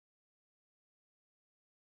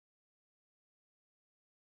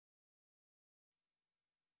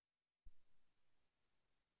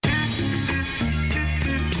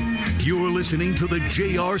You're listening to the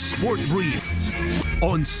JR Sport Brief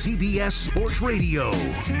on CBS Sports Radio.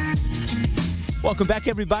 Welcome back,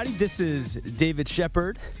 everybody. This is David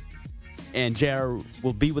Shepard, and JR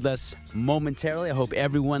will be with us momentarily. I hope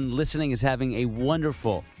everyone listening is having a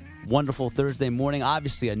wonderful, wonderful Thursday morning.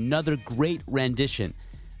 Obviously, another great rendition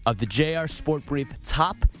of the JR Sport Brief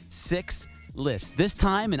Top 6 list. This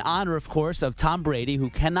time in honor, of course, of Tom Brady,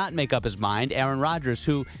 who cannot make up his mind, Aaron Rodgers,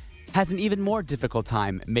 who has an even more difficult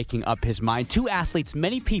time making up his mind. Two athletes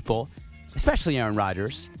many people, especially Aaron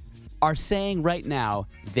Rodgers, are saying right now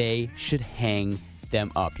they should hang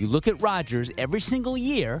them up. You look at Rodgers every single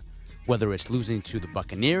year, whether it's losing to the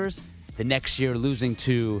Buccaneers, the next year losing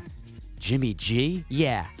to Jimmy G.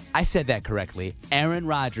 Yeah, I said that correctly. Aaron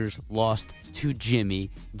Rodgers lost to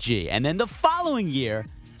Jimmy G. And then the following year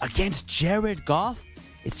against Jared Goff,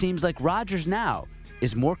 it seems like Rodgers now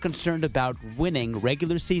is more concerned about winning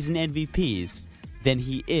regular season MVPs than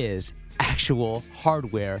he is actual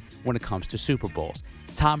hardware when it comes to Super Bowls.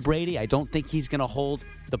 Tom Brady, I don't think he's going to hold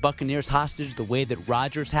the Buccaneers hostage the way that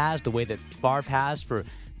Rodgers has, the way that Favre has for,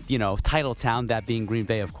 title town, that being Green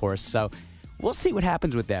Bay, of course. So we'll see what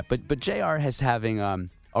happens with that. But JR is having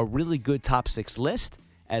a really good top 6 list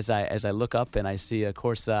as I look up and I see, of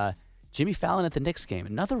course, Jimmy Fallon at the Knicks game.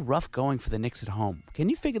 Another rough going for the Knicks at home. Can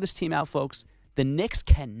you figure this team out, folks? The Knicks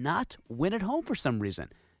cannot win at home for some reason.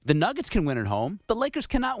 The Nuggets can win at home. The Lakers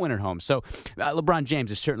cannot win at home. So LeBron James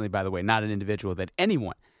is certainly, by the way, not an individual that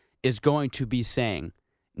anyone is going to be saying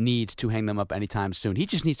needs to hang them up anytime soon. He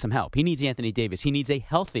just needs some help. He needs Anthony Davis. He needs a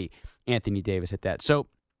healthy Anthony Davis at that. So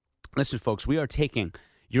listen, folks, we are taking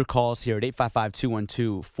your calls here at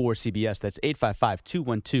 855-212-4CBS. That's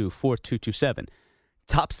 855-212-4227.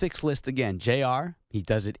 Top 6 list again. JR, he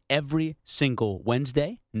does it every single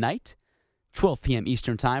Wednesday night. 12 p.m.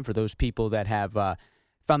 Eastern Time for those people that have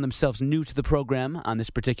found themselves new to the program on this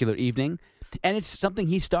particular evening. And it's something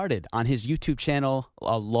he started on his YouTube channel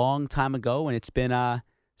a long time ago, and it's been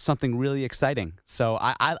something really exciting. So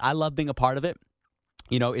I love being a part of it.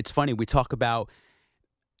 It's funny. We talk about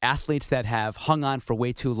athletes that have hung on for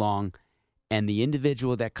way too long, and the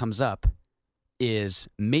individual that comes up is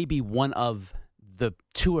maybe one of the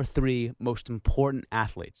 2 or 3 most important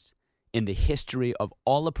athletes in the history of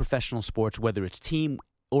all of professional sports, whether it's team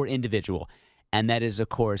or individual. And that is, of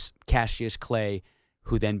course, Cassius Clay,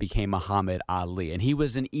 who then became Muhammad Ali. And he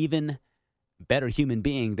was an even better human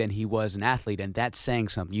being than he was an athlete, and that's saying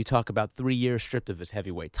something. You talk about 3 years stripped of his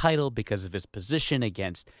heavyweight title because of his position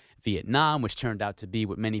against Vietnam, which turned out to be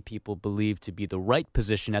what many people believed to be the right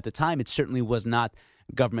position. At the time, it certainly was not.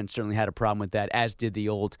 Government certainly had a problem with that, as did the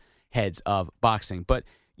old heads of boxing. But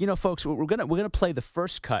folks, we're gonna play the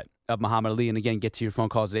first cut of Muhammad Ali, and again, get to your phone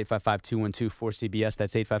calls at 855-212-4CBS.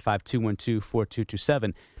 That's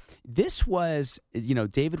 855-212-4227. This was,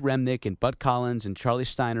 David Remnick and Bud Collins and Charlie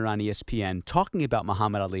Steiner on ESPN talking about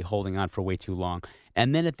Muhammad Ali holding on for way too long.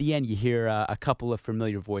 And then at the end, you hear a couple of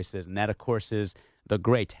familiar voices, and that, of course, is the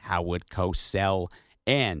great Howard Cosell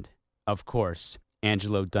and, of course,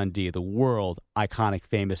 Angelo Dundee, the world iconic,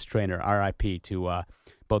 famous trainer. R.I.P. to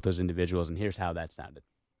both those individuals, and here's how that sounded.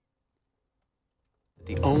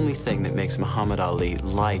 The only thing that makes Muhammad Ali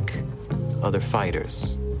like other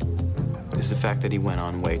fighters is the fact that he went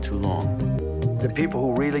on way too long. The people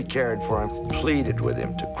who really cared for him pleaded with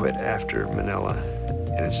him to quit after Manila,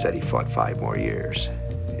 and instead he fought 5 more years.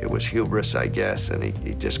 It was hubris, I guess, and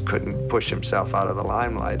he just couldn't push himself out of the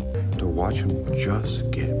limelight. To watch him just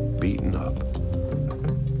get beaten up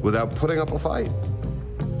without putting up a fight.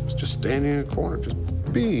 It's just standing in a corner, just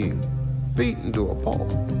being beaten to a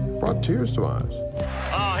pulp. Brought tears to eyes.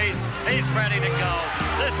 Oh, he's ready to go.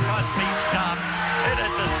 This must be stopped. It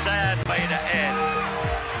is a sad way to end.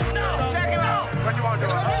 No, check him out. What do you want to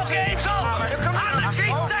do? The game's over. I'm the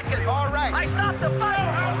chief second. All right. I stopped the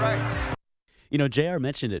fight. All right. JR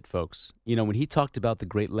mentioned it, folks. When he talked about the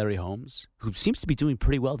great Larry Holmes, who seems to be doing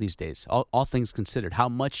pretty well these days, all things considered, how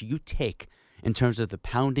much you take in terms of the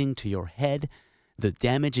pounding to your head, the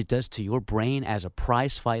damage it does to your brain as a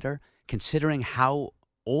prize fighter, considering how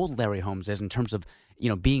old Larry Holmes is in terms of,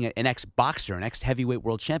 being an ex-boxer, an ex-heavyweight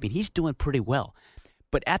world champion. He's doing pretty well.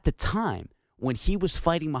 But at the time, when he was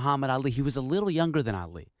fighting Muhammad Ali, he was a little younger than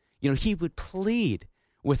Ali. He would plead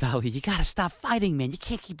with Ali, you got to stop fighting, man. You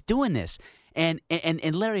can't keep doing this. And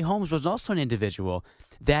Larry Holmes was also an individual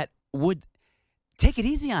that would take it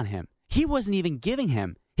easy on him. He wasn't even giving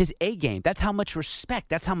him his A game. That's how much respect,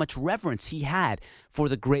 that's how much reverence he had for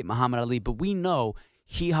the great Muhammad Ali. But we know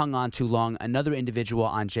He hung on too long. Another individual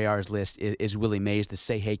on JR's list is Willie Mays, the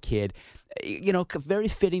Say Hey kid. You know, very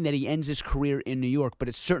fitting that he ends his career in New York, but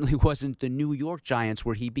it certainly wasn't the New York Giants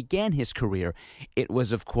where he began his career. It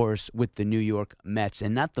was, of course, with the New York Mets,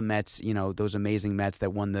 and not the Mets, you know, those amazing Mets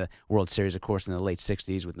that won the World Series, of course, in the late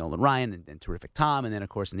 60s with Nolan Ryan and Terrific Tom, and then, of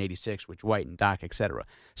course, in 86 with White and Doc, etc.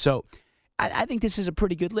 So I think this is a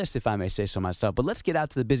pretty good list, if I may say so myself. But let's get out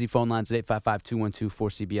to the busy phone lines at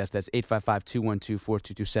 855-212-4CBS. That's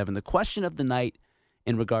 855-212-4227. The question of the night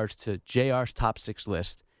in regards to JR's top 6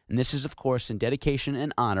 list, and this is, of course, in dedication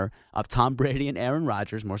and honor of Tom Brady and Aaron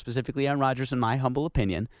Rodgers, more specifically Aaron Rodgers, in my humble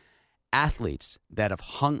opinion, athletes that have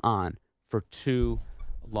hung on for too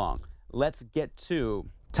long. Let's get to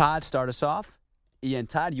Todd. Start us off. Ian,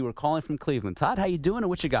 Todd, you were calling from Cleveland. Todd, how you doing, and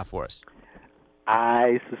what you got for us?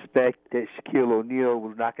 I suspect that Shaquille O'Neal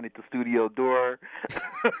was knocking at the studio door.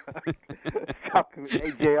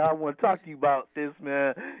 Hey, JR, I want to talk to you about this,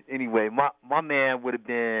 man. Anyway, my man would have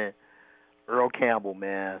been Earl Campbell,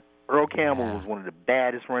 man. Earl Campbell was one of the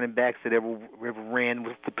baddest running backs that ever ran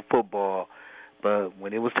with the football. But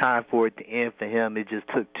when it was time for it to end for him, it just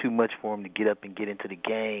took too much for him to get up and get into the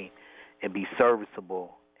game and be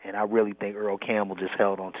serviceable. And I really think Earl Campbell just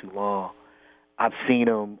held on too long. I've seen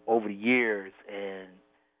him over the years, and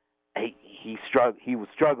he was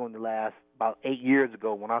struggling the last about 8 years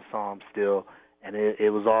ago when I saw him still, and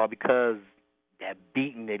it was all because that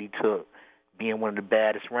beating that he took, being one of the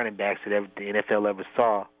baddest running backs that the NFL ever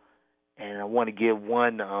saw. And I want to give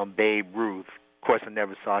one to Babe Ruth. Of course, I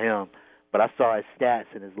never saw him, but I saw his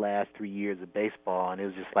stats in his last 3 years of baseball, and it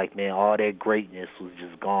was just like, man, all that greatness was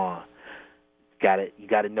just gone. You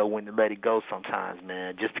got to know when to let it go sometimes,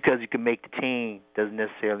 man. Just because you can make the team doesn't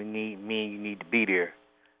necessarily mean you need to be there.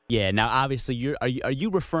 Yeah. Now, obviously, are you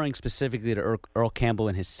referring specifically to Earl Campbell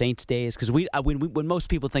in his Saints days? Because when most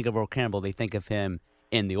people think of Earl Campbell, they think of him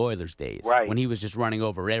in the Oilers days, right, when he was just running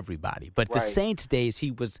over everybody. But the Saints days, he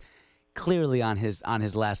was clearly on his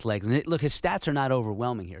last legs. And look, his stats are not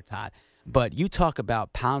overwhelming here, Todd. But you talk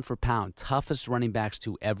about pound for pound, toughest running backs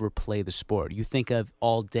to ever play the sport. You think of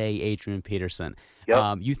all-day Adrian Peterson.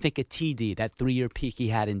 Yep. You think of TD, that 3-year peak he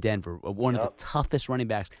had in Denver, one of the toughest running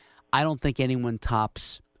backs. I don't think anyone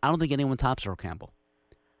tops Earl Campbell.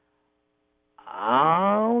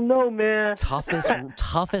 I don't know, man.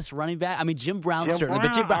 Toughest running back. I mean, Jim Brown certainly,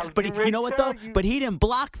 but you know what though? But he didn't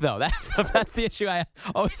block though. That's the issue I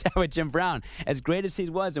always have with Jim Brown. As great as he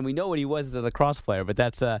was, and we know what he was as a lacrosse player, but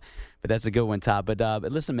that's a good one, Todd. But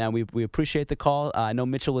listen, man, we appreciate the call. I know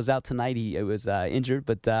Mitchell was out tonight. He was injured,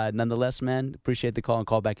 but nonetheless, man, appreciate the call and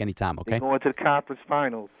call back anytime. Okay. He's going to the conference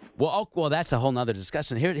finals. Well, that's a whole nother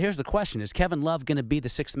discussion. Here's the question: is Kevin Love going to be the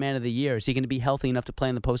 6th man of the year? Is he going to be healthy enough to play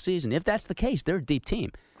in the postseason? If that's the case, they're a deep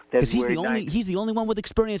team. Because he's the only one with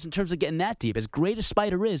experience in terms of getting that deep. As great as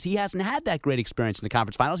Spider is, he hasn't had that great experience in the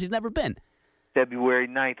conference finals. He's never been. February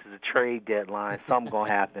 9th is a trade deadline. Something's going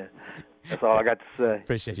to happen. That's all I got to say.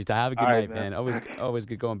 Appreciate you, Ty. Have a good night, man. Always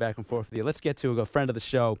good going back and forth with you. Let's get to a friend of the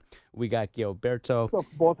show. We got Gilberto.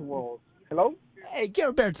 Both worlds. Hello? Hey,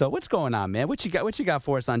 Gilberto, what's going on, man? What you got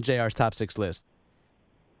for us on JR's top 6 list?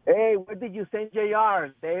 Hey, where did you send JR,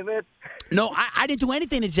 David? No, I didn't do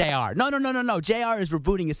anything to JR. No. JR is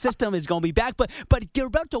rebooting his system, is going to be back. But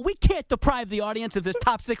Gilberto, we can't deprive the audience of this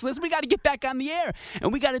top 6 list. We got to get back on the air,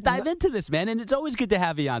 and we got to dive into this, man. And it's always good to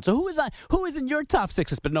have you on. So who is in your top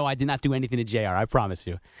 6 list? But no, I did not do anything to JR. I promise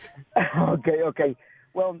you. Okay.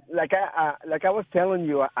 Well, like I was telling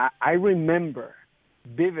you, I remember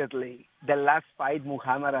vividly the last fight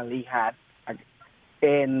Muhammad Ali had,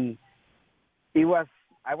 and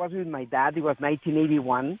I was with my dad. It was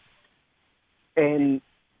 1981, and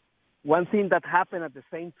one thing that happened at the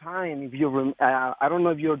same time, I don't know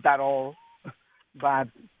if you're that old, but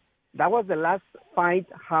that was the last fight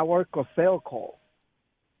Howard Cosell called.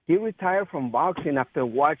 He retired from boxing after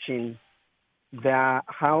watching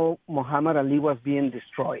how Muhammad Ali was being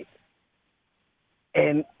destroyed,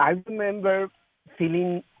 and I remember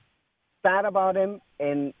feeling sad about him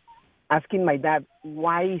and asking my dad,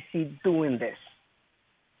 why is he doing this?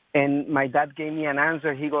 And my dad gave me an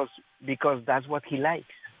answer. He goes, because that's what he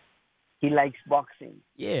likes. He likes boxing.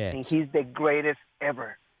 Yeah. And he's the greatest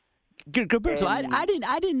ever. Gilberto,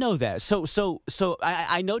 I didn't know that. So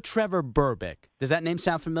I know Trevor Berbick. Does that name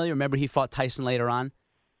sound familiar? Remember he fought Tyson later on?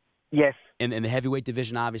 Yes. In the heavyweight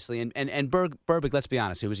division, obviously. And Berbick, let's be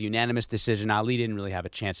honest, it was a unanimous decision. Ali didn't really have a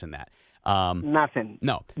chance in that. Nothing.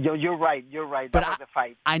 No. You're right. That was the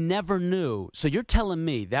fight. I never knew. So you're telling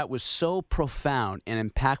me that was so profound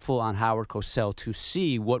and impactful on Howard Cosell to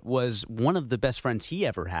see what was one of the best friends he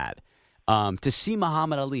ever had. To see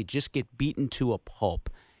Muhammad Ali just get beaten to a pulp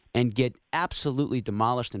and get absolutely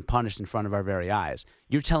demolished and punished in front of our very eyes.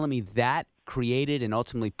 You're telling me that created and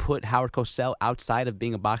ultimately put Howard Cosell outside of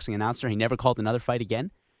being a boxing announcer? He never called another fight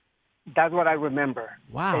again? That's what I remember.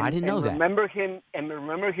 Wow, I didn't know that. Remember him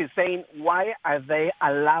saying, "Why are they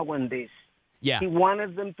allowing this?" Yeah. He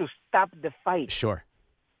wanted them to stop the fight. Sure.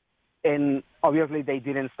 And obviously they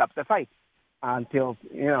didn't stop the fight until,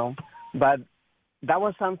 but that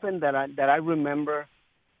was something that I remember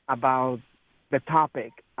about the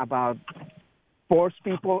topic, about sports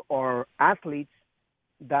people or athletes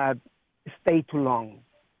that stay too long.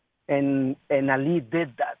 And Ali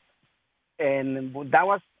did that. And that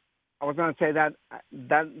was, I was going to say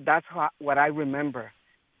that's what I remember.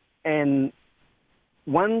 And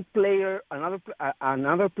another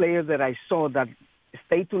player that I saw that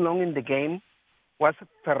stayed too long in the game was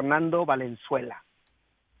Fernando Valenzuela.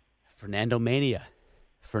 Fernando Mania.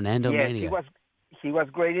 Yes, he was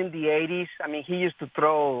great in the 80s. I mean, he used to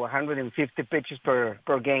throw 150 pitches per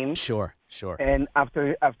game. Sure. And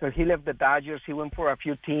after he left the Dodgers, he went for a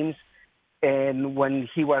few teams. And when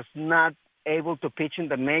he was not able to pitch in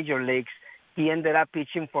the major leagues, he ended up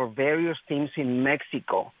pitching for various teams in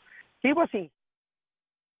Mexico. He was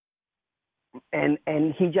and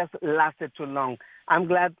he just lasted too long. I'm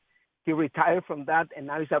glad he retired from that, and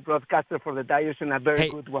now he's a broadcaster for the Dodgers, and a very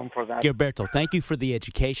good one for that. Gilberto, thank you for the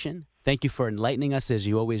education. Thank you for enlightening us as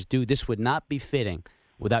you always do. This would not be fitting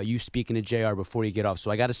without you speaking to JR before you get off. So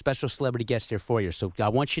I got a special celebrity guest here for you. So I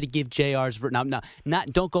want you to give JR's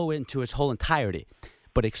don't go into his whole entirety,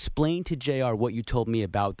 but explain to JR what you told me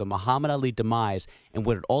about the Muhammad Ali demise and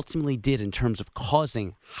what it ultimately did in terms of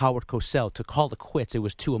causing Howard Cosell to call it quits. It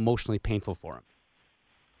was too emotionally painful for him.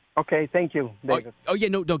 Okay, thank you, David.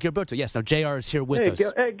 No, Gilberto. Yes, now JR is here with us.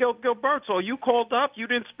 Gilberto, you called up. You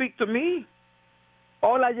didn't speak to me.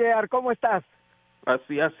 Hola, JR. ¿Cómo estás? I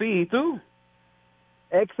see. ¿Tú?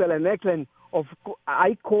 Excellent.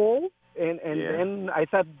 I called, and then I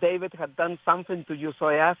thought David had done something to you, so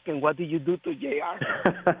I asked him, what did you do to JR?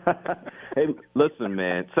 Hey, listen,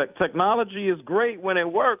 man. Technology is great when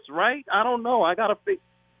it works, right? I don't know. I got to figure.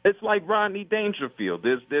 It's like Rodney Dangerfield.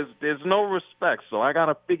 There's no respect, so I got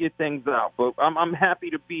to figure things out. But I'm happy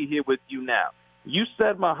to be here with you now. You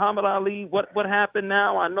said Muhammad Ali. What happened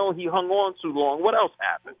now? I know he hung on too long. What else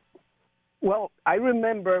happened? Well, I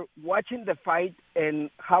remember watching the fight and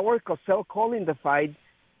Howard Cosell calling the fight,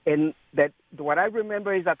 and that what I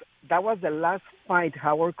remember is that was the last fight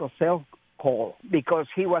Howard Cosell called because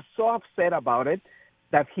he was so upset about it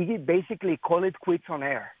that he basically called it quits on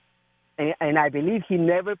air. And I believe he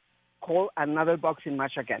never called another boxing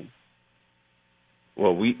match again.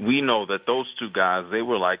 Well, we know that those two guys, they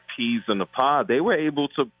were like peas in a pod. They were able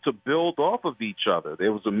to build off of each other.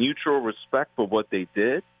 There was a mutual respect for what they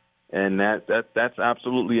did, and that's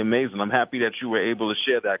absolutely amazing. I'm happy that you were able to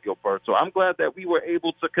share that, Gilberto. I'm glad that we were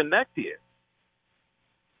able to connect here.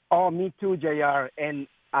 Oh, me too, JR. And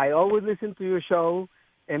I always listen to your show.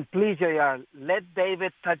 And please, JR, let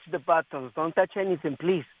David touch the buttons. Don't touch anything,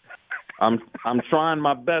 please. I'm trying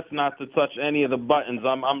my best not to touch any of the buttons.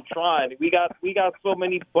 I'm trying. We got so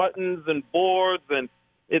many buttons and boards, and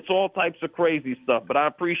it's all types of crazy stuff. But I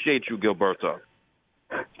appreciate you, Gilberto.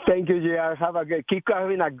 Thank you, JR. Keep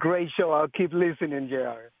having a great show. I'll keep listening,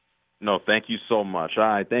 JR. No, thank you so much. All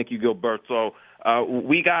right, thank you, Gilberto.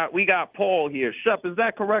 We got Paul here. Shep, is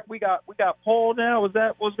that correct? We got Paul now. Is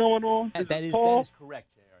that what's going on? That is correct,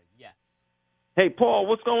 JR. Yes. Hey, Paul,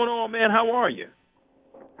 what's going on, man? How are you?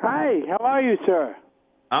 Hi, how are you, sir?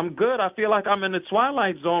 I'm good. I feel like I'm in the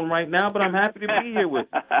Twilight Zone right now, but I'm happy to be here with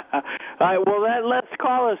you. All right, well, that last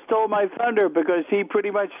caller stole my thunder because he pretty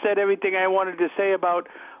much said everything I wanted to say about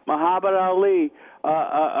Muhammad Ali.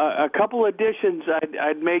 A couple additions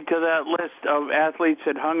I'd made to that list of athletes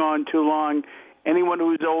that hung on too long. Anyone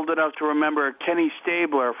who's old enough to remember Kenny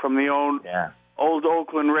Stabler from the old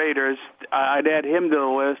Oakland Raiders, I'd add him to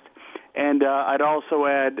the list. And I'd also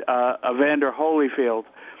add Evander Holyfield.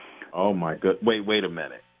 Oh, my God. Wait a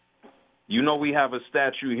minute. You know we have a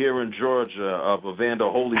statue here in Georgia of Evander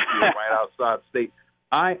Holyfield right outside state.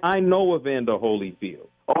 I know Evander Holyfield.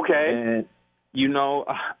 Okay. And, you know,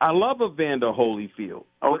 I love Evander Holyfield.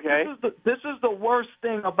 Okay. This is the worst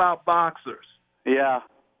thing about boxers. Yeah.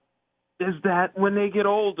 Is that when they get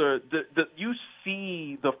older, you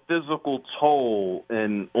see the physical toll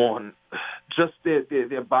and on just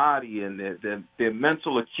their body and their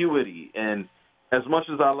mental acuity. And as much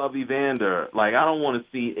as I love Evander, like I don't want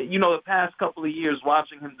to see, you know, the past couple of years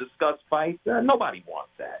watching him discuss fights, nobody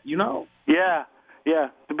wants that, you know? Yeah.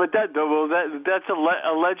 But that's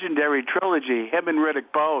a legendary trilogy. Him and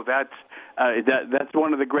Riddick Bowe. That's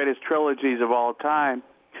one of the greatest trilogies of all time.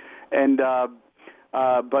 And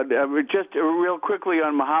But just real quickly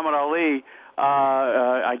on Muhammad Ali,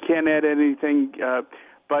 I can't add anything.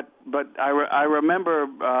 But I remember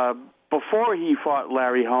before he fought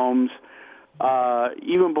Larry Holmes.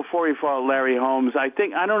 Even before he fought Larry Holmes, I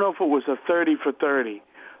don't know if it was a 30 for 30,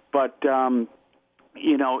 but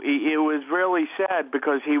it was really sad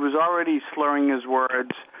because he was already slurring his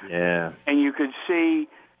words. Yeah. And you could see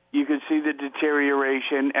the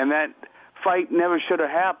deterioration, and that fight never should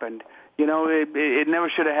have happened. It never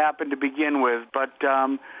should have happened to begin with. But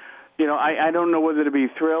I don't know whether to be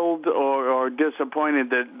thrilled or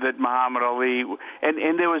disappointed that Muhammad Ali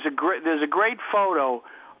and there's a great photo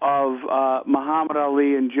of Muhammad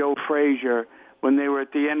Ali and Joe Frazier when they were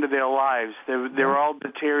at the end of their lives. They were all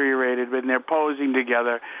deteriorated, and they're posing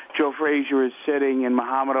together. Joe Frazier is sitting, and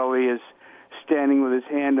Muhammad Ali is standing with his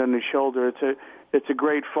hand on his shoulder. It's a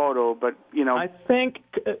great photo, but I think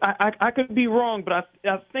I could be wrong, but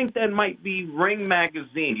I think that might be Ring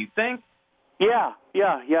Magazine. You think? Yeah.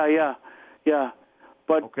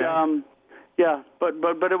 But okay.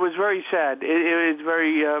 But it was very sad. It is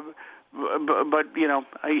very. But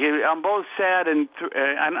I'm both sad and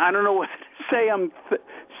I don't know what to say. I'm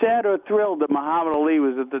sad or thrilled that Muhammad Ali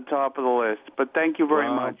was at the top of the list. But thank you very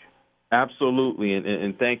much. Absolutely,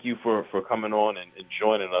 and thank you for coming on and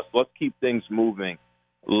joining us. Let's keep things moving.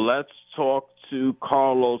 Let's talk to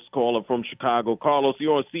Carlos, calling from Chicago. Carlos,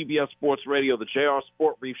 you're on CBS Sports Radio, the JR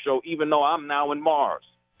Sport Brief Show, even though I'm now in Mars.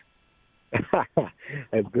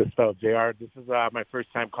 That's good stuff, JR. This is my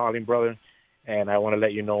first time calling, brother. And I want to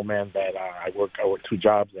let you know, man, that I work 2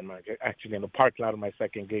 jobs, and I'm actually in the parking lot of my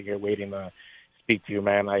second gig here waiting to speak to you,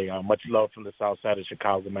 man. I much love from the south side of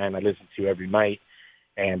Chicago, man. I listen to you every night,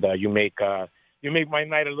 and you make my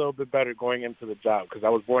night a little bit better going into the job because I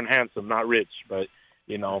was born handsome, not rich, but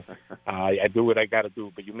I do what I got to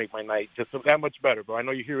do. But you make my night just that much better, bro. I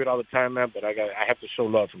know you hear it all the time, man, but I have to show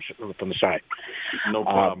love from the side. No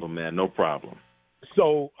problem, man. No problem.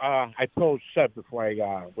 So I told Shep before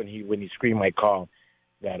when he screened my call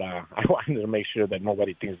that I wanted to make sure that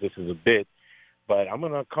nobody thinks this is a bit. But I'm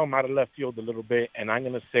going to come out of left field a little bit, and I'm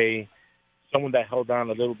going to say someone that held on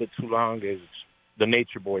a little bit too long is the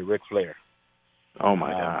Nature Boy, Ric Flair. Oh,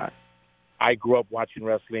 my God. I grew up watching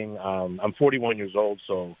wrestling. I'm 41 years old,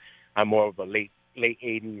 so I'm more of a late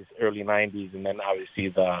 80s, early 90s, and then obviously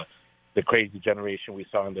the crazy generation we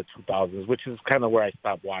saw in the 2000s, which is kind of where I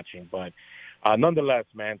stopped watching. But nonetheless,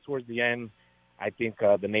 man, towards the end, I think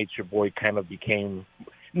the Nature Boy kind of became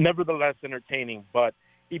nevertheless entertaining, but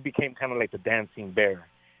he became kind of like the dancing bear.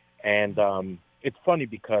 And it's funny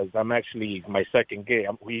because I'm actually, my second gig,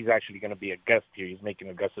 he's actually going to be a guest here. He's making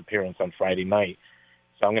a guest appearance on Friday night.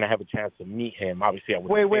 So I'm going to have a chance to meet him. Obviously,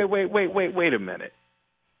 Wait a minute.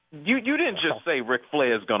 You didn't just say Ric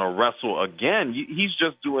Flair is going to wrestle again. He's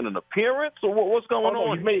just doing an appearance? Or what's going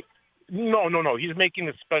on? No. He's making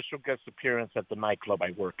a special guest appearance at the nightclub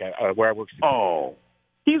I work at, where I work. Oh,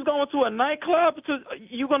 he's going to a nightclub?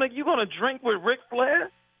 You gonna drink with Ric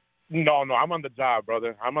Flair? No, I'm on the job,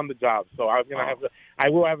 brother. I'm on the job, so I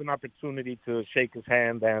will have an opportunity to shake his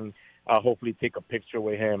hand and hopefully take a picture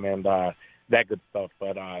with him and that good stuff.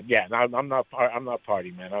 But I'm not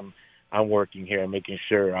party, man. I'm working here and making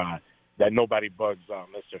sure that nobody bugs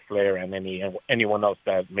Mr. Flair and anyone else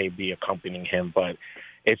that may be accompanying him. But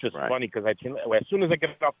it's just funny because as soon as I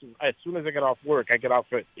get off work, I get off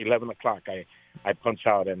at 11 o'clock. I punch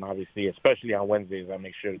out, and obviously, especially on Wednesdays, I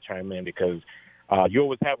make sure to chime in because you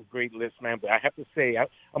always have a great list, man. But I have to say,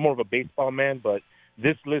 I'm more of a baseball man, but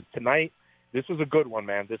this list tonight, this is a good one,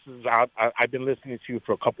 man. This is I've been listening to you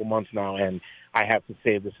for a couple months now, and I have to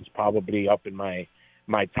say this is probably up in my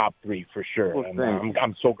top 3 for sure. Well, and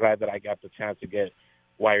I'm so glad that I got the chance to get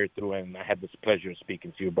wired through, and I had this pleasure of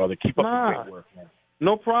speaking to you, brother. Keep up the great work, man.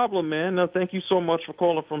 No problem, man. Thank you so much for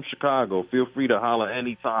calling from Chicago. Feel free to holler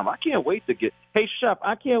anytime. I can't wait to Hey, Shep,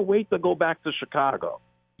 I can't wait to go back to Chicago.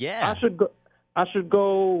 Yeah. I should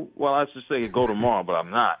go. Well, I should say go tomorrow, but I'm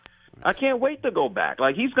not. I can't wait to go back.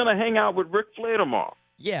 Like, he's going to hang out with Ric Flair tomorrow.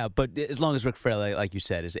 Yeah, but as long as Ric Flair, like you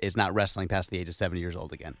said, is not wrestling past the age of 70 years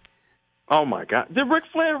old again. Oh my God! Did Ric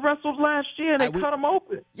Flair wrestle last year? They cut him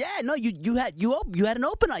open. Yeah, no, you had an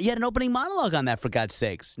opening monologue on that, for God's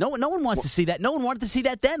sakes. No one wants to see that. No one wanted to see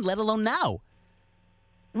that then, let alone now.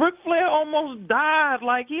 Ric Flair almost died.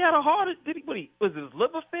 Like, he had a heart. Was his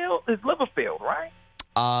liver failed? His liver failed, right?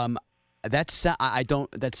 That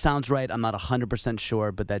sounds right. I'm not 100%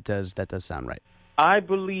 sure, but that does sound right. I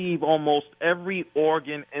believe almost every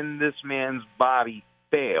organ in this man's body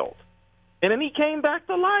failed, and then he came back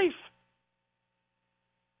to life.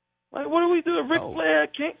 Like, what do we do? Ric Flair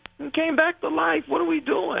came back to life. What are we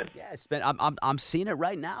doing? Yeah, I'm seeing it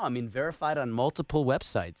right now. I mean, verified on multiple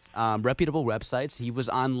websites, reputable websites. He was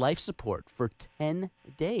on life support for 10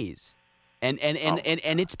 days, and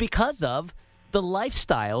it's because of the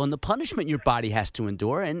lifestyle and the punishment your body has to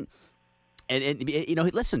endure. And you know,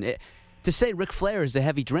 listen, to say Ric Flair is a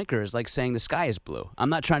heavy drinker is like saying the sky is blue. I'm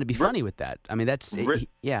not trying to be funny with that. I mean, that's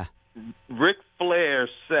yeah. Ric Flair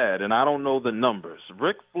said, and I don't know the numbers,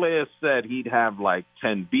 Ric Flair said he'd have like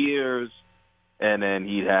 10 beers, and then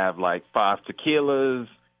he'd have like 5 tequilas,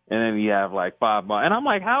 and then he'd have like 5 more. And I'm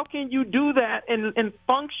like, how can you do that and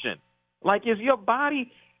function? Like, is your body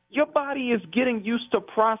is getting used to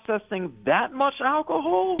processing that much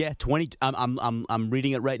alcohol? Yeah, 20. I'm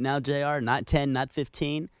reading it right now, JR. Not 10, not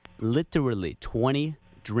 15. Literally 20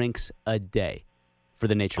 drinks a day for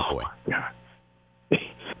the Nature Boy. God.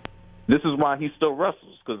 This is why he still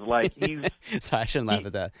wrestles, because, like, he's... Sorry, I shouldn't laugh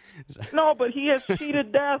at that. No, but he has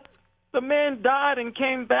cheated death. The man died and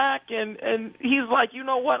came back, and he's like, you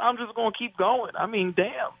know what, I'm just going to keep going. I mean,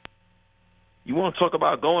 damn. You want to talk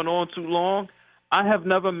about going on too long? I have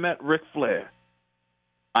never met Ric Flair.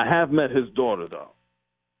 I have met his daughter, though.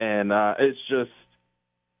 And it's just,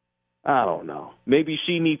 I don't know. Maybe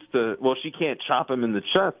she needs to, well, she can't chop him in the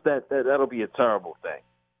chest. That'll be a terrible thing.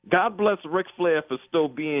 God bless Ric Flair for still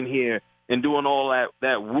being here and doing all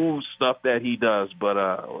that woo stuff that he does. But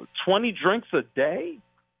 20 drinks a day?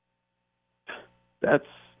 That's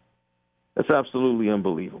absolutely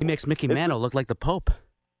unbelievable. He makes Mickey Mantle look like the Pope.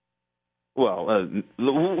 Well,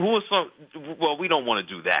 who is some? Well, we don't want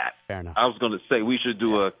to do that. Fair enough. I was going to say we should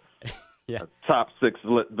do a top 6,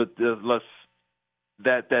 but let's.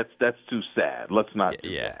 That's too sad. Let's not do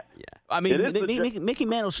that. Yeah. I mean, Mickey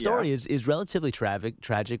Mantle's story is relatively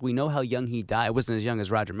tragic. We know how young he died. It wasn't as young as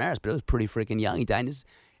Roger Maris, but it was pretty freaking young. He died in his,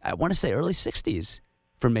 I want to say, early 60s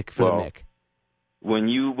for Mick. When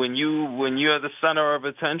you're the center of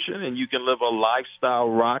attention and you can live a lifestyle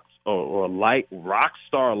rock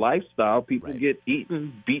star lifestyle, people get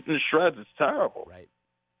beaten to shreds. It's terrible. Right.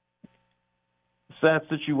 Sad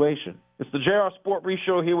situation. It's the JR Sport Brief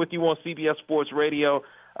Show here with you on CBS Sports Radio.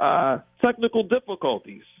 Technical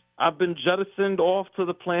difficulties. I've been jettisoned off to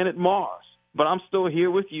the planet Mars, but I'm still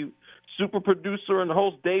here with you. Super producer and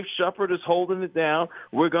host Dave Shepard is holding it down.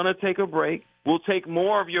 We're going to take a break. We'll take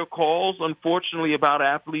more of your calls, unfortunately, about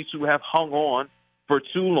athletes who have hung on for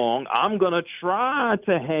too long. I'm going to try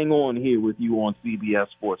to hang on here with you on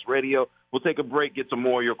CBS Sports Radio. We'll take a break, get some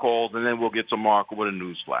more of your calls, and then we'll get to Mark with a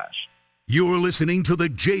news flash. You're listening to the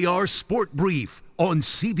JR Sport Brief on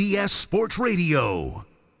CBS Sports Radio.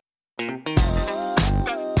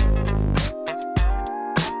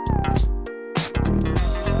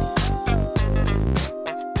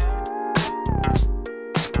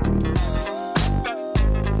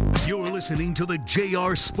 Listening to the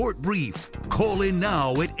JR Sport Brief. Call in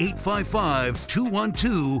now at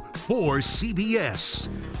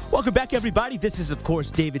 855-212-4CBS. Welcome back, everybody. This is, of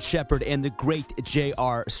course, David Shepard and the great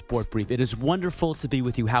JR Sport Brief. It is wonderful to be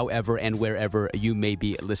with you, however and wherever you may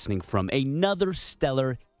be listening from. Another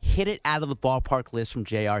stellar hit it out of the ballpark list from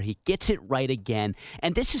JR. He gets it right again.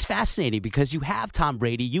 And this is fascinating because you have Tom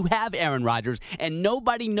Brady, you have Aaron Rodgers, and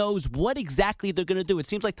nobody knows what exactly they're going to do. It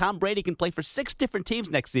seems like Tom Brady can play for 6 different teams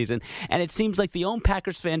next season, and it seems like the own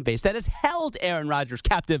Packers fan base that has held Aaron Rodgers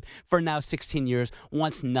captive for now 16 years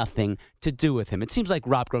wants nothing to do with him. It seems like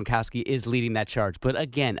Rob Gronkowski is leading that charge. But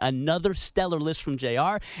again, another stellar list from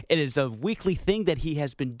JR. It is a weekly thing that he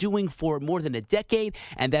has been doing for more than a decade,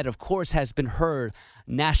 and that, of course, has been heard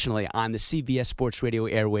nationally on the CBS Sports Radio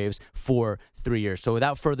airwaves for 3 years. So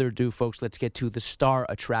without further ado, folks, let's get to the star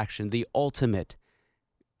attraction, the ultimate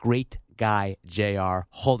great guy, JR,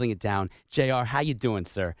 holding it down. JR, how you doing,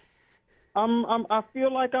 sir? I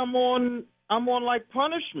feel like I'm on like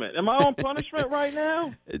punishment. Am I on punishment right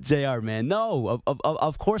now? JR, man, no,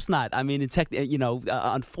 of course not. I mean,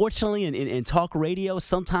 unfortunately, in talk radio,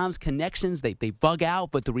 sometimes connections they bug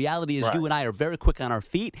out. But the reality is, you and I are very quick on our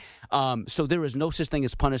feet. So there is no such thing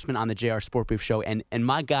as punishment on the JR Sport Brief Show. And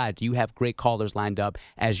my God, you have great callers lined up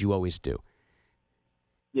as you always do.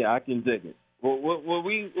 Yeah, I can dig it. Well,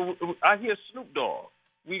 I hear Snoop Dogg.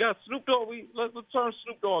 We got Snoop Dogg. Let's turn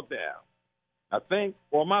Snoop Dogg down, I think,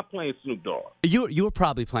 or am I playing Snoop Dogg? You were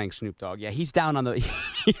probably playing Snoop Dogg. Yeah, he's down on the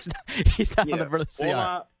he's down on the brother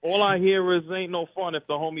CR. All I hear is ain't no fun if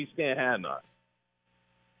the homies can't have none.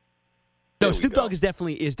 No, Snoop Dogg is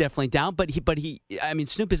definitely down, but he I mean,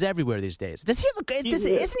 Snoop is everywhere these days. Does he have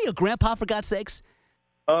isn't he a grandpa, for God's sakes?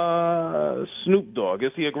 Snoop Dogg,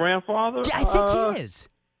 is he a grandfather? Yeah, I think he is.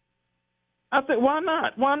 I said, why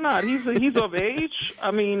not? Why not? He's of age.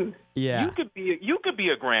 I mean, Yeah. you could be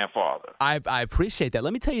a grandfather. I appreciate that.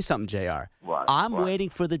 Let me tell you something, JR. Right, I'm right. waiting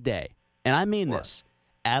for the day, and I mean this.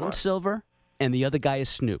 Adam Silver and the other guy is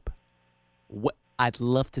Snoop. I'd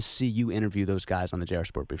love to see you interview those guys on the JR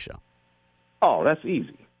Sport Brief Show. Oh, that's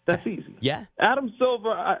easy. That's easy. Yeah? Adam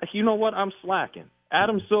Silver, you know what? I'm slacking.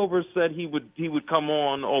 Adam Silver said he would come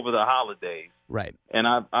on over the holidays. Right. And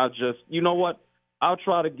I just, you know what? I'll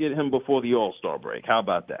try to get him before the All-Star break. How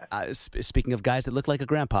about that? Speaking of guys that look like a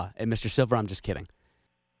grandpa, and Mr. Silver, I'm just kidding.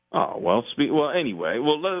 Oh, well, anyway.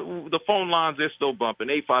 Well, the phone lines, they're still bumping.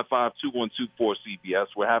 855-212-4CBS.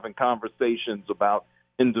 We're having conversations about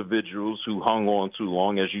individuals who hung on too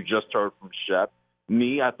long, as you just heard from Shep.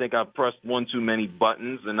 Me, I think I pressed one too many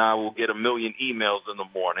buttons, and I will get a million emails in the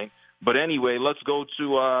morning. But anyway, let's go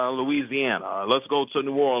to Louisiana. Let's go to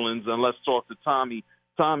New Orleans, and let's talk to Tommy.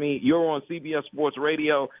 Tommy, you're on CBS Sports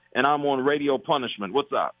Radio, and I'm on Radio Punishment.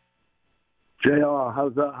 What's up? JR,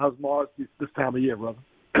 how's Mars this time of year, brother?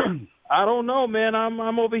 I don't know, man.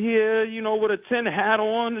 I'm over here, with a tin hat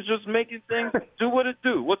on, just making things do what it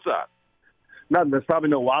do. What's up? Nothing. There's probably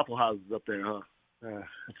no Waffle Houses up there, huh?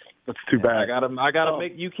 That's too bad. I gotta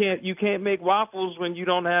make. You can't make waffles when you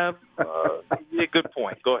don't have. Yeah, good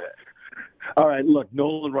point. Go ahead. All right, look,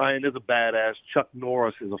 Nolan Ryan is a badass. Chuck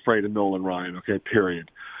Norris is afraid of Nolan Ryan. Okay, period.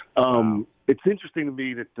 It's interesting to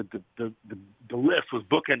me that the list was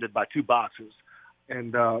bookended by two boxers,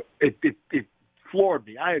 and it floored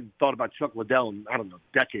me. I hadn't thought about Chuck Liddell in,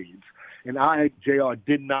 decades, and JR,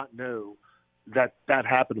 did not know that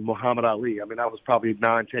happened to Muhammad Ali. I mean, I was probably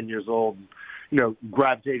 9, 10 years old, and,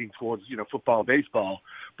 gravitating towards, football and baseball,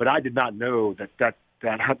 but I did not know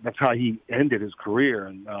that's how he ended his career.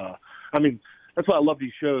 And, I mean, that's why I love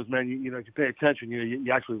these shows, man. You if you pay attention,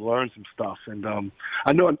 you actually learn some stuff. And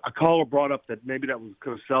I know a caller brought up that maybe that was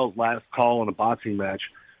Cosell's last call in a boxing match.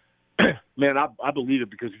 Man, I believe it,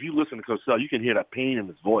 because if you listen to Cosell, you can hear that pain in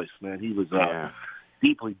his voice, man. He was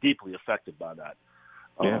deeply, deeply affected by that.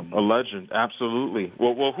 Yeah, a legend, absolutely.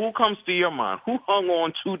 Well, who comes to your mind? Who hung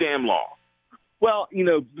on too damn long? Well,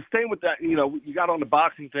 staying with that, you got on the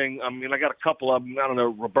boxing thing. I mean, I got a couple of them. I don't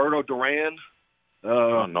know, Roberto Duran.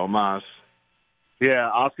 No mas. Yeah,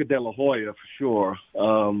 Oscar De La Hoya for sure.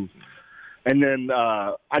 And then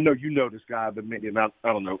I know you know this guy, but maybe not.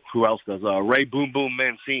 I don't know who else does. Ray Boom Boom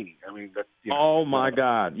Mancini. I mean, that. Oh my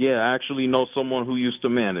God! Yeah, I actually know someone who used to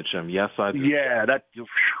manage him. Yes, I do. Yeah,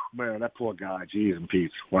 man, that poor guy. Jeez and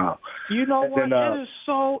Pete. Wow. You know what?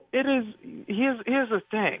 It is. Here's the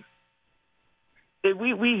thing.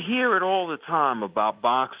 We hear it all the time about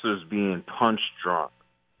boxers being punch drunk.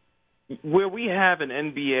 Where we have an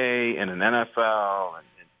NBA and an NFL and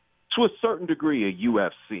to a certain degree a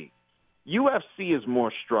UFC. UFC is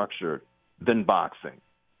more structured than boxing.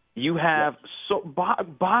 You have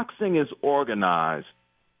boxing is organized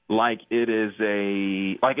like it's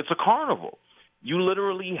a carnival. You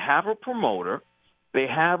literally have a promoter. They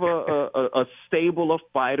have a stable of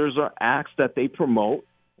fighters or acts that they promote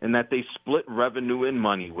and that they split revenue and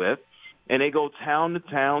money with, and they go town to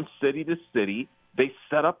town, city to city. They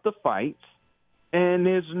set up the fights, and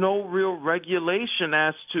there's no real regulation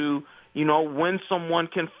as to when someone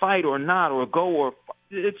can fight or not, or go, or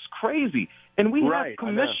it's crazy. And we have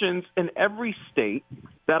commissions in every state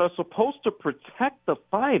that are supposed to protect the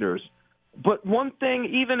fighters. But one thing,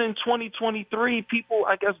 even in 2023, people,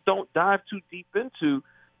 I guess, don't dive too deep into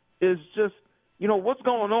is just, what's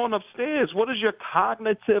going on upstairs? What is your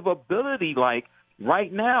cognitive ability like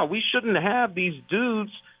right now? We shouldn't have these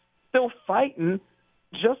dudes still fighting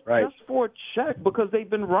just for a check because they've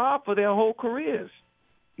been robbed for their whole careers.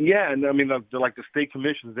 Yeah, and I mean, the state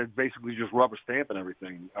commissions, they're basically just rubber stamping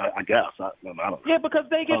everything, I guess. I don't know. Yeah, because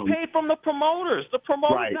they get paid from the promoters. The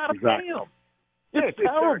promoters got to pay them. It's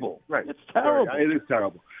terrible. It's terrible. It is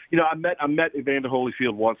terrible. I met Evander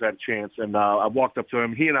Holyfield once. I had a chance, and I walked up to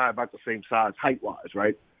him. He and I are about the same size, height-wise,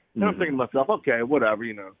 right? And I'm thinking to myself, okay, whatever,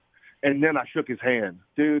 And then I shook his hand.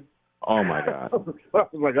 Dude. Oh, my God. I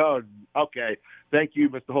was like, oh, okay. Thank you,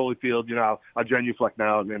 Mr. Holyfield. I'll genuflect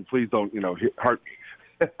now, and then please don't, hurt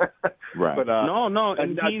me. Right. But, no,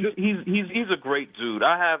 and he's a great dude.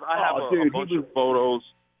 I have a bunch of photos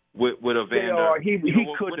with Evander. He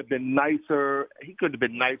could have been nicer. He could have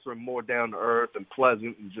been nicer and more down to earth and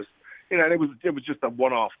pleasant, and just it was just a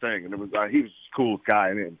one-off thing, and he was the coolest guy.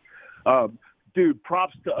 And dude,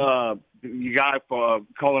 props to you guy for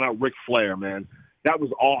calling out Ric Flair, man. That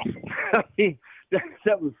was awesome. I mean,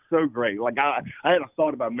 that was so great. Like I hadn't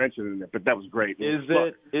thought about mentioning it, but that was great. Is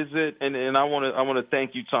it? And I want to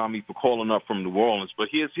thank you, Tommy, for calling up from New Orleans. But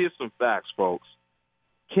here's some facts, folks.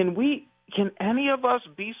 Can any of us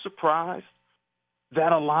be surprised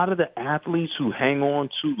that a lot of the athletes who hang on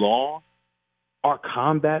too long are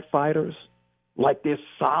combat fighters. Like they're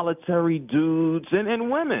solitary dudes and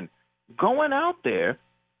women going out there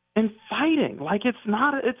and fighting. Like it's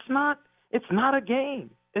not a game.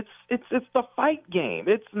 It's the fight game.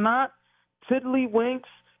 It's not tiddlywinks.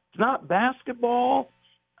 It's not basketball.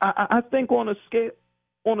 I think on a scale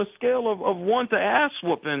of 1 to ass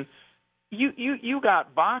whooping, you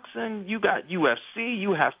got boxing, you got UFC,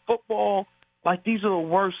 you have football. Like these are the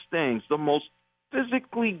worst things, the most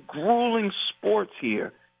physically grueling sports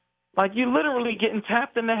here. Like you're literally getting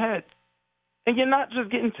tapped in the head. And you're not just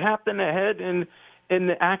getting tapped in the head in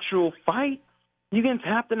the actual fight. You're getting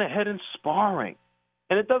tapped in the head in sparring.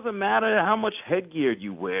 And it doesn't matter how much headgear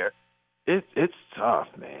you wear. It's tough,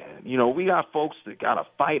 man. You know, we got folks that got to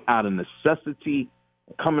fight out of necessity,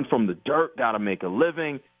 coming from the dirt, got to make a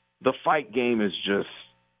living. The fight game is just,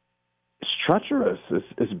 it's treacherous.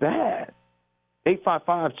 It's bad.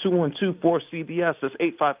 855-212-4CBS. That's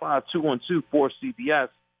 855-212-4CBS.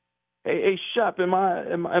 Hey, Shep, am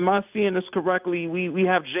I seeing this correctly? We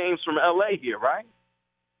have James from L.A. here, right?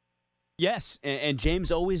 Yes, and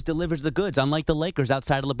James always delivers the goods, unlike the Lakers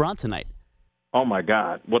outside of LeBron tonight. Oh, my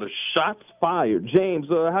God. What a shot's fired. James,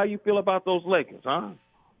 how you feel about those Lakers, huh?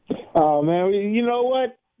 Oh, man, you know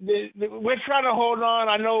what? We're trying to hold on.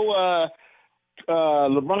 I know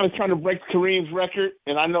LeBron is trying to break Kareem's record,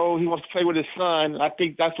 and I know he wants to play with his son. I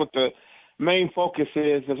think that's what the main focus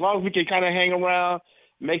is. As long as we can kind of hang around,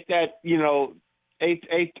 make that, eighth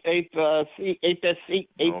seat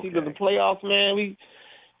of the playoffs, man.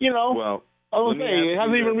 Well, it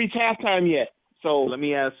hasn't even reached halftime yet. So let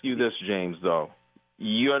me ask you this, James, though.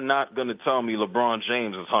 You're not going to tell me LeBron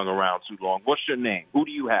James has hung around too long. What's your name? Who do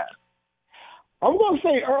you have? I'm going to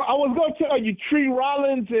say, I was going to tell you Tree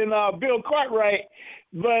Rollins and Bill Cartwright,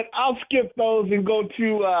 but I'll skip those and go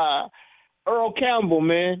to Earl Campbell,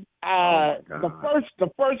 man. The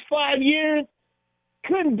first 5 years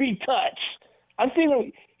couldn't be touched. I seen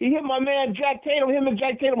him. He hit my man Jack Tatum. Him and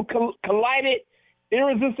Jack Tatum collided.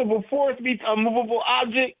 Irresistible force meets unmovable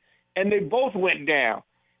object, and they both went down.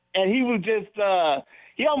 And he was just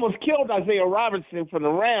he almost killed Isaiah Robertson from the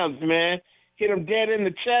Rams, man. Hit him dead in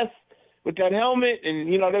the chest with that helmet, and,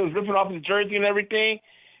 they was ripping off his jersey and everything.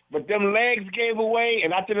 But them legs gave away,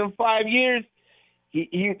 and after them 5 years,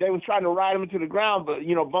 they was trying to ride him into the ground, but,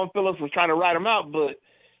 Bum Phillips was trying to ride him out, but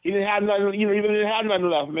he didn't have nothing, he didn't have nothing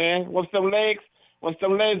left, man. Once them legs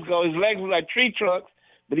go, his legs were like tree trunks,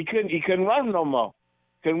 but he couldn't run them no more.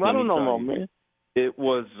 Man. It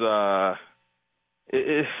was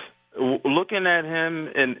looking at him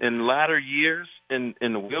in latter years in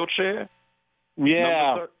the wheelchair.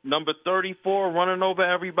 Yeah, number 34 running over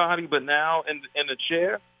everybody, but now in the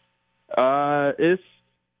chair. It's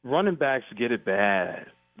running backs get it bad.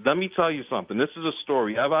 Let me tell you something. This is a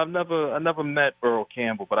story. I never met Earl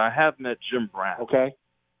Campbell, but I have met Jim Brown. Okay.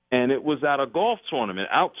 And it was at a golf tournament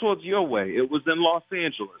out towards your way. It was in Los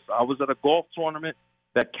Angeles. I was at a golf tournament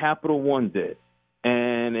that Capital One did.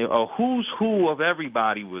 And a who's who of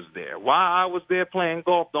everybody was there. Why I was there playing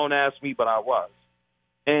golf, don't ask me, but I was.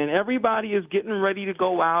 And everybody is getting ready to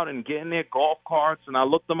go out and get in their golf carts. And I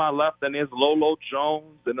looked to my left, and there's Lolo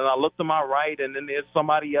Jones. And then I looked to my right, and then there's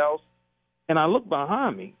somebody else. And I look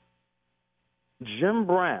behind me. Jim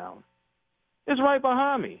Brown is right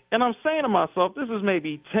behind me. And I'm saying to myself, this is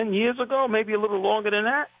maybe 10 years ago, maybe a little longer than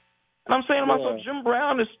that. And I'm saying to myself, Jim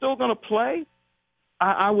Brown is still going to play?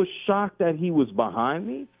 I was shocked that he was behind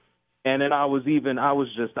me. And then I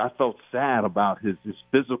felt sad about his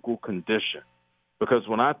physical condition. Because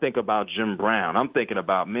when I think about Jim Brown, I'm thinking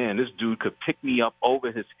about, man, this dude could pick me up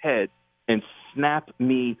over his head and snap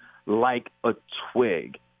me like a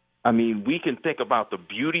twig. I mean, we can think about the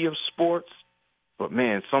beauty of sports, but,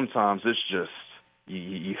 man, sometimes it's just,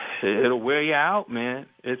 it'll wear you out, man.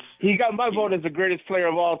 He got my vote as the greatest player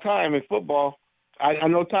of all time in football. I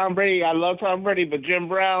know Tom Brady. I love Tom Brady, but Jim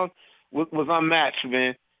Brown was unmatched,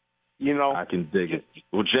 man. I can dig it.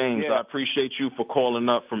 Well, James, I appreciate you for calling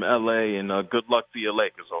up from L.A., and good luck to your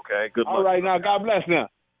Lakers, okay? Good luck. All right, now, God bless now.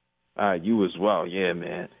 All right, you as well. Yeah,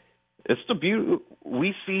 man. It's the beauty.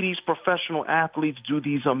 We see these professional athletes do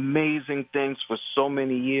these amazing things for so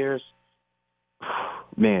many years.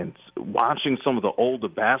 Man, watching some of the older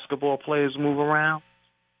basketball players move around,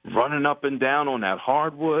 running up and down on that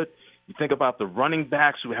hardwood. You think about the running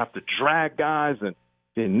backs who have to drag guys and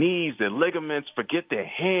their knees, their ligaments, forget their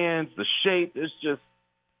hands, the shape. It's just,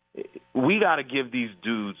 we got to give these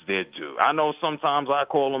dudes their due. I know sometimes I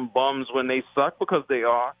call them bums when they suck, because they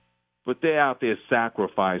are, but they're out there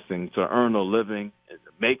sacrificing to earn a living, and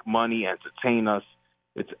to make money, entertain us.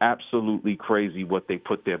 It's absolutely crazy what they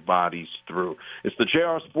put their bodies through. It's the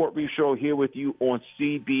JR Sport Brief Show here with you on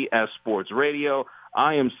CBS Sports Radio.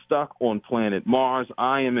 I am stuck on planet Mars.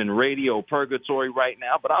 I am in radio purgatory right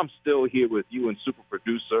now, but I'm still here with you and super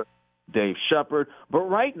producer Dave Shepard. But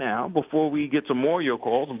right now, before we get to more of your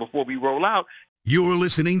calls and before we roll out, you're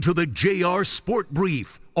listening to the JR Sport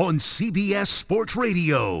Brief on CBS Sports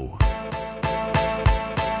Radio.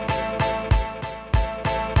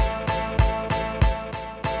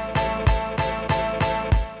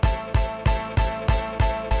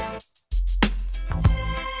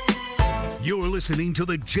 You're listening to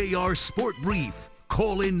the JR Sport Brief.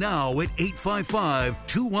 Call in now at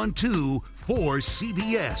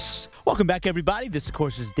 855-212-4CBS. Welcome back, everybody. This, of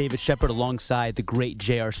course, is David Shepard alongside the great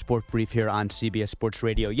JR Sport Brief here on CBS Sports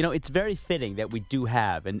Radio. You know, it's very fitting that we do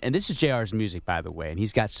have, and this is JR's music, by the way, and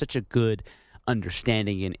he's got such a good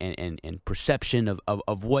understanding and perception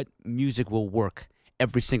of what music will work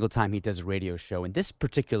every single time he does a radio show. And this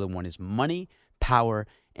particular one is money, power,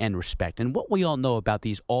 and respect. And what we all know about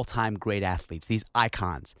these all-time great athletes, these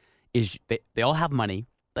icons, is they all have money,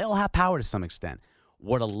 they all have power to some extent.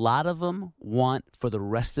 What a lot of them want for the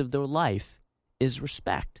rest of their life is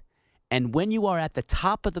respect. And when you are at the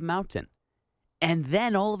top of the mountain, and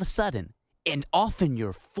then all of a sudden, and often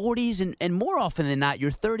your 40s, and more often than not,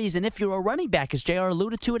 your 30s, and if you're a running back, as JR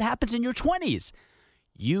alluded to, it happens in your 20s,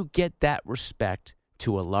 you get that respect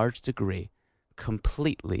to a large degree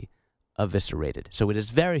completely eviscerated. So it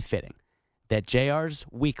is very fitting that JR's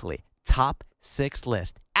weekly top 6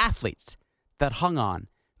 list, athletes that hung on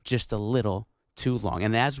just a little too long.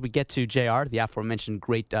 And as we get to JR, the aforementioned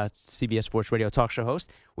great CBS Sports Radio talk show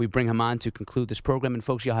host, we bring him on to conclude this program. And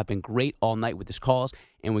folks, y'all have been great all night with his calls,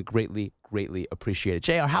 and we greatly, greatly appreciate it.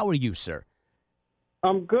 JR, how are you, sir?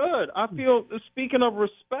 I'm good. I feel, speaking of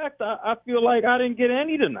respect, I feel like I didn't get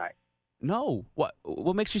any tonight. No.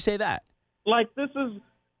 What makes you say that? Like,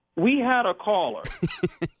 we had a caller.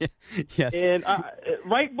 Yes. And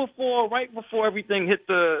right before everything hit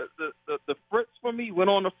the fritz for me, went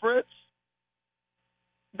on the fritz,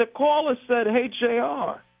 the caller said, "Hey,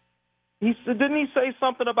 JR." He said, didn't he say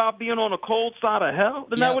something about being on the cold side of hell?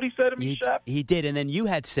 Isn't that what he said to me, Shep? He did. And then you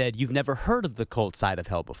had said you've never heard of the cold side of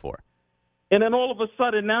hell before. And then all of a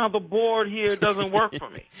sudden now the board here doesn't work for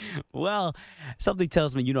me. Well, something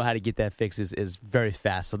tells me you know how to get that fixed is very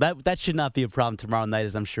fast. So that should not be a problem tomorrow night,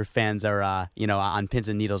 as I'm sure fans are on pins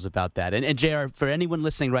and needles about that. And JR, for anyone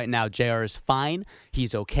listening right now, JR is fine.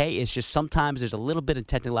 He's okay. It's just sometimes there's a little bit of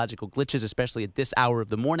technological glitches, especially at this hour of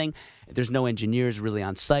the morning. There's no engineers really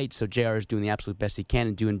on site, so JR is doing the absolute best he can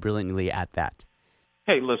and doing brilliantly at that.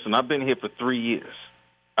 Hey, listen, I've been here for 3 years.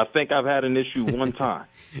 I think I've had an issue one time.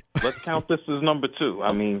 Let's count this as number 2.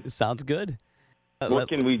 I mean, sounds good. What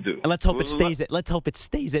can we do? Let's hope it stays at. Let's hope it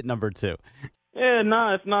stays at number 2.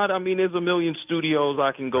 Yeah, it's not. I mean, there's a million studios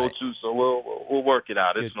I can go to, so we'll work it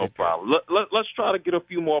out. It's no problem. Let's try to get a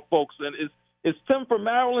few more folks in. Is Tim from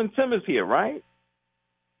Maryland? Tim is here, right?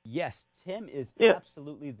 Yes, Tim is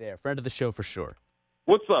absolutely there. Friend of the show for sure.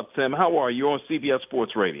 What's up, Tim? How are you? You're on CBS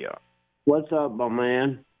Sports Radio. What's up, my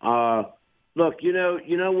man? Look, you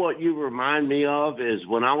know what you remind me of is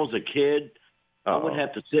when I was a kid, I would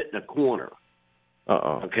have to sit in a corner.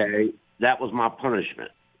 Okay? That was my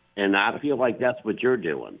punishment. And I feel like that's what you're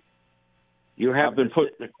doing. You have to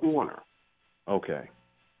sit in a corner. Okay.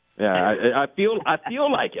 Yeah, I feel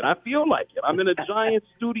like it. I'm in a giant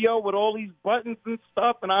studio with all these buttons and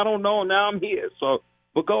stuff, and I don't know. Now I'm here. So,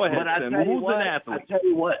 but go ahead, Tim. Who's an athlete? I tell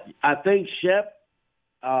you what. I think Shep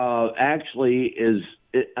actually is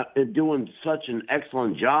doing such an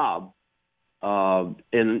excellent job.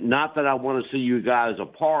 And not that I want to see you guys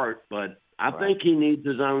apart, but I think he needs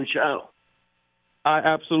his own show. I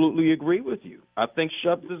absolutely agree with you. I think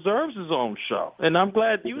Shep deserves his own show. And I'm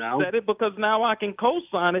glad you said it because now I can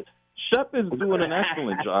co-sign it. Shep is doing an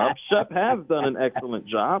excellent job. Shep has done an excellent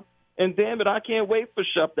job. And damn it, I can't wait for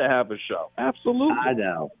Shep to have a show. Absolutely. I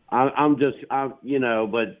know. But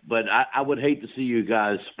I would hate to see you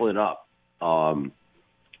guys split up.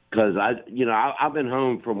 Because I've been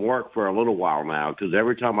home from work for a little while now. Because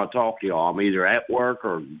every time I talk to y'all, I'm either at work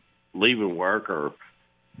or leaving work or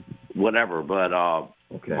whatever. But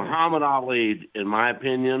Muhammad Ali, in my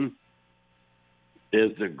opinion,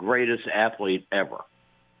 is the greatest athlete ever.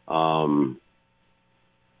 I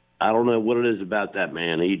don't know what it is about that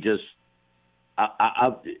man. He just,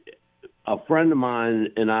 a friend of mine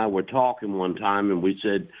and I were talking one time, and we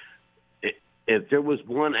said, if there was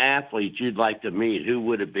one athlete you'd like to meet, who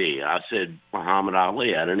would it be? I said Muhammad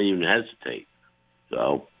Ali. I didn't even hesitate.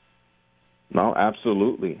 So, no,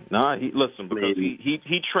 absolutely. No, listen, because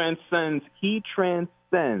he transcends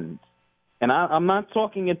And I'm not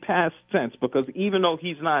talking in past tense because even though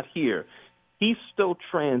he's not here, he still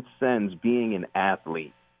transcends being an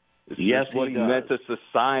athlete. Yes, what he he does. meant to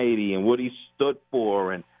society and what he stood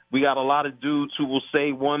for. And we got a lot of dudes who will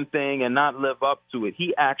say one thing and not live up to it.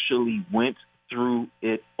 He actually went through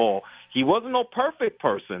it all. He wasn't no perfect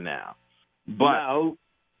person now, but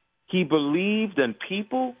he believed in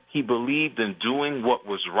people. He believed in doing what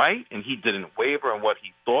was right, and he didn't waver in what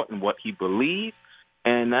he thought and what he believed.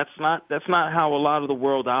 And that's not how a lot of the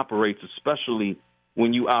world operates, especially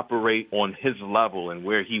when you operate on his level and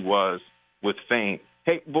where he was with fame.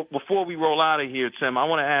 Hey, before we roll out of here, Tim, I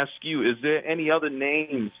want to ask you, is there any other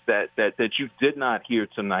names that you did not hear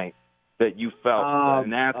tonight that you felt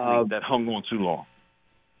an athlete that hung on too long?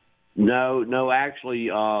 No, actually,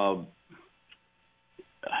 God,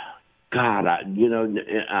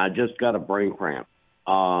 I just got a brain cramp.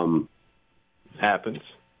 Happens.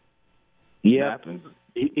 Yeah. Happens.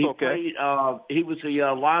 He played, he was the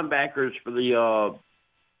linebackers for the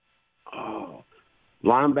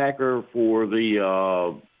linebacker for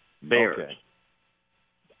the Bears.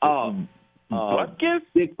 Okay. Butkus?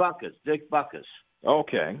 Dick Butkus.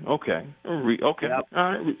 Okay. Okay. Yep.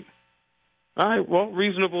 All right. Well,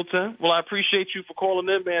 reasonable, Tim. Well, I appreciate you for calling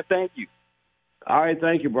in, man. Thank you. All right.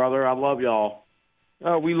 Thank you, brother. I love y'all.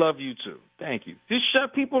 We love you, too. Thank you. These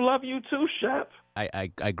Shep people love you, too, Shep. I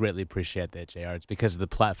greatly appreciate that, JR. It's because of the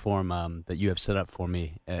platform that you have set up for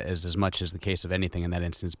me as much as the case of anything in that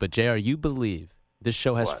instance. But, JR, you believe this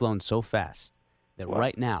show has flown so fast that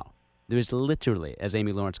right now there is literally, as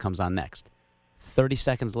Amy Lawrence comes on next, 30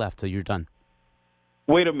 seconds left till you're done.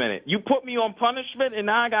 Wait a minute. You put me on punishment and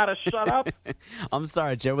now I got to shut up? I'm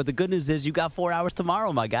sorry, JR. But the good news is you got 4 hours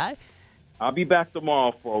tomorrow, my guy. I'll be back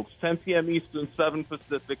tomorrow, folks. 10 p.m. Eastern, 7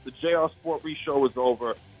 Pacific. The JR Sport Re Show is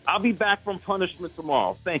over. I'll be back from punishment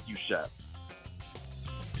tomorrow. Thank you, Chef.